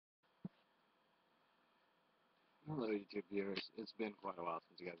Hello, YouTube viewers. It's been quite a while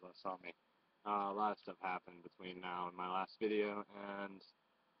since you guys last saw me. A lot of stuff happened between now and my last video, and,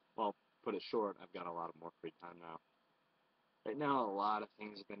 well, put it short, I've got a lot of more free time now. Right now, a lot of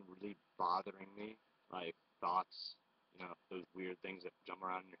things have been really bothering me, like thoughts, those weird things that jump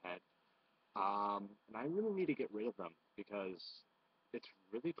around in your head. And I really need to get rid of them, because it's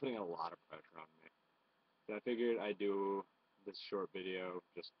really putting a lot of pressure on me. So I figured I'd do this short video,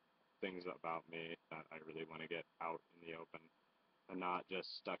 just things about me that I really want to get out in the open and not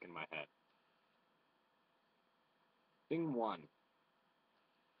just stuck in my head. Thing one,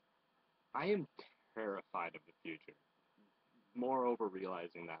 I am terrified of the future. Moreover,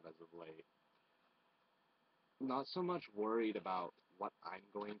 realizing that as of late. Not so much worried about what I'm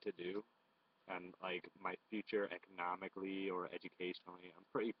going to do and like my future economically or educationally. I'm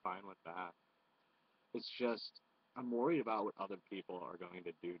pretty fine with that. It's just I'm worried about what other people are going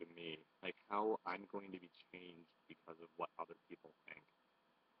to do to me, like how I'm going to be changed because of what other people think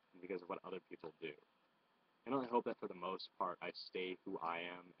and because of what other people do. And I hope that for the most part I stay who I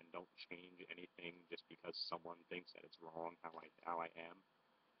am and don't change anything just because someone thinks that it's wrong how I am.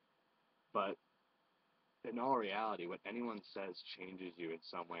 But in all reality, what anyone says changes you in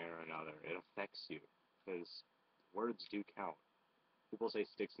some way or another. It affects you because words do count. People say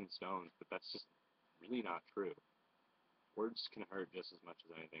sticks and stones, but that's just really not true. Words can hurt just as much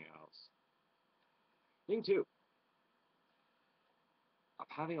as anything else. Thing two, I'm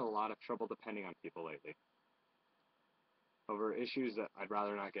having a lot of trouble depending on people lately over issues that I'd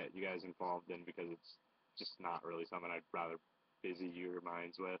rather not get you guys involved in because it's just not really something I'd rather busy your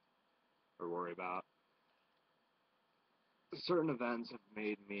minds with or worry about. Certain events have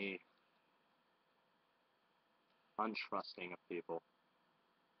made me untrusting of people.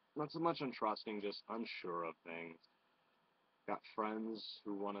 Not so much untrusting, just unsure of things. Got friends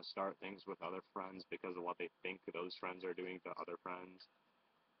who want to start things with other friends because of what they think those friends are doing to other friends.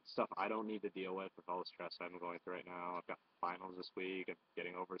 Stuff I don't need to deal with all the stress I'm going through right now. I've got finals this week. I'm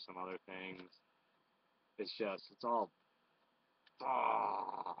getting over some other things. It's all.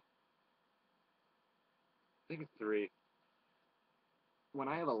 Ah. Thing three, when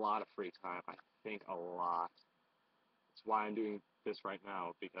I have a lot of free time, I think a lot. That's why I'm doing this right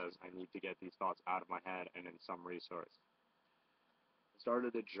now, because I need to get these thoughts out of my head and in some resource. I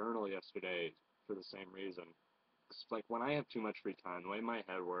started a journal yesterday for the same reason. It's like when I have too much free time, the way my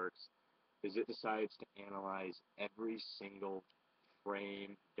head works is it decides to analyze every single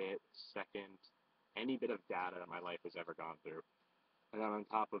frame, bit, second, any bit of data that my life has ever gone through. And then on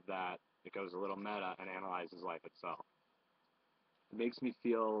top of that, it goes a little meta and analyzes life itself. It makes me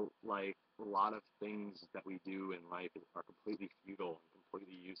feel like a lot of things that we do in life are completely futile and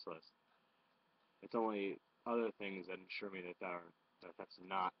completely useless. It's only other things that assure me that that's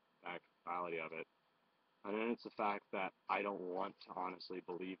not the actuality of it. And then it's the fact that I don't want to honestly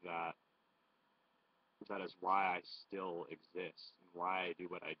believe that that is why I still exist and why I do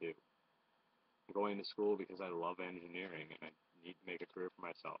what I do. I'm going to school because I love engineering and I need to make a career for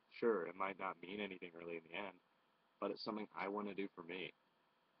myself. Sure, it might not mean anything really in the end, but it's something I want to do for me.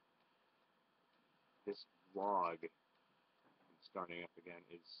 This vlog, starting up again,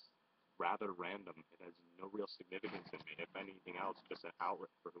 is rather random. It has no real significance in me. If anything else, just an outlet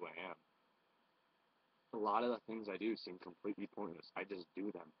for who I am. A lot of the things I do seem completely pointless. I just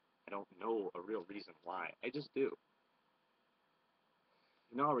do them. I don't know a real reason why. I just do.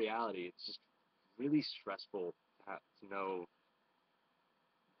 In all reality, it's just really stressful to know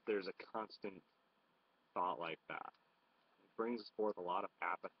there's a constant thought like that. It brings forth a lot of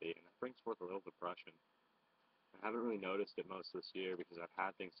apathy, and it brings forth a little depression. I haven't really noticed it most of this year because I've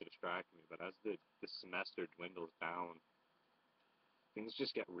had things to distract me, but as the semester dwindles down, things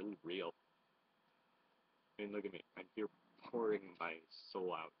just get really real. I mean, look at me. I'm here pouring my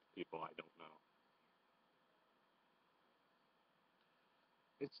soul out to people I don't know.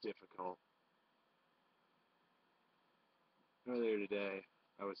 It's difficult. Earlier today,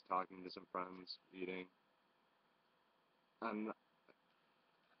 I was talking to some friends, eating, and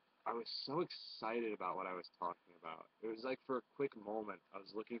I was so excited about what I was talking about. It was like for a quick moment, I was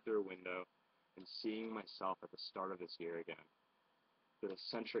looking through a window and seeing myself at the start of this year again. The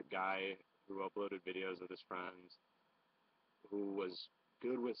eccentric guy who uploaded videos of his friends, who was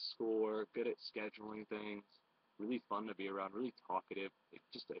good with schoolwork, good at scheduling things, really fun to be around, really talkative, like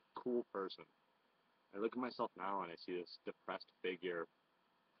just a cool person. I look at myself now and I see this depressed figure,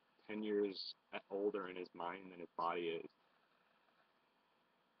 10 years older in his mind than his body is.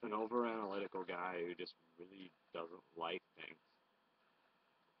 An over-analytical guy who just really doesn't like things.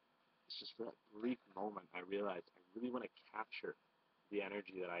 It's just for that brief moment I realized I really want to capture the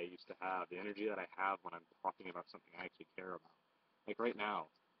energy that I used to have, the energy that I have when I'm talking about something I actually care about. Like right now,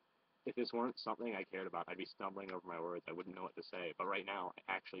 if this weren't something I cared about, I'd be stumbling over my words. I wouldn't know what to say. But right now,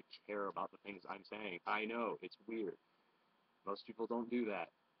 I actually care about the things I'm saying. I know, it's weird. Most people don't do that,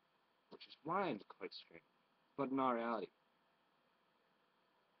 which is why I'm quite strange. But in all reality,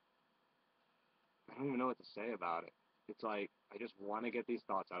 I don't even know what to say about it. It's like, I just want to get these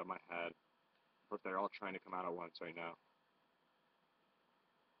thoughts out of my head, but they're all trying to come out at once right now.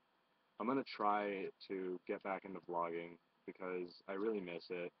 I'm going to try to get back into vlogging because I really miss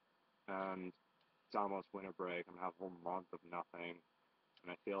it. And it's almost winter break. I'm going to have a whole month of nothing.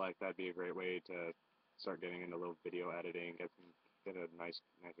 And I feel like that'd be a great way to start getting into a little video editing, get a nicer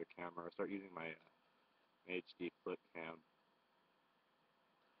camera, start using my HD flip cam.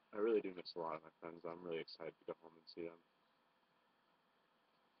 I really do miss a lot of my friends. I'm really excited to go home and see them.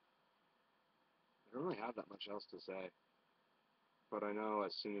 I don't really have that much else to say, but I know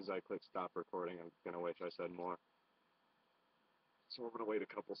as soon as I click stop recording, I'm going to wish I said more. So I'm going to wait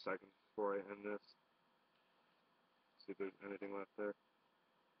a couple seconds before I end this, see if there's anything left there.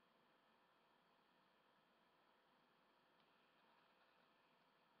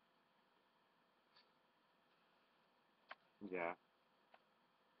 Yeah,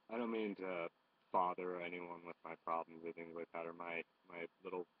 I don't mean to bother anyone with my problems or things like that, or my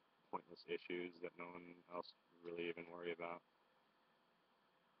little pointless issues that no one else really even worry about.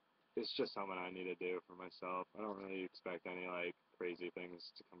 It's just something I need to do for myself. I don't really expect any, like, crazy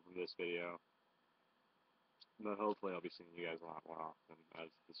things to come from this video. But hopefully I'll be seeing you guys a lot more often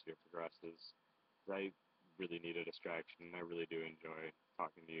as this year progresses. I really need a distraction, and I really do enjoy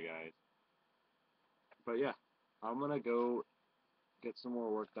talking to you guys. But yeah, I'm gonna go get some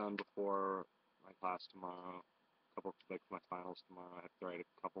more work done before my class tomorrow. Like my finals tomorrow. I have to write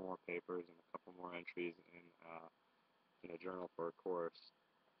a couple more papers and a couple more entries in a journal for a course.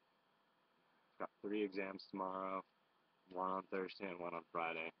 I've got 3 exams tomorrow, one on Thursday and one on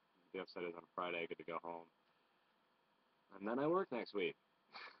Friday. The upside is on Friday I get to go home. And then I work next week.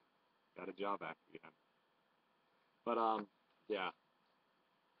 Got a job back again. But yeah.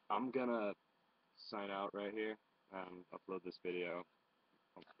 I'm gonna sign out right here and upload this video.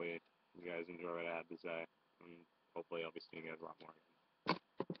 Hopefully you guys enjoy what I had to say. And hopefully I'll be seeing you guys a lot more.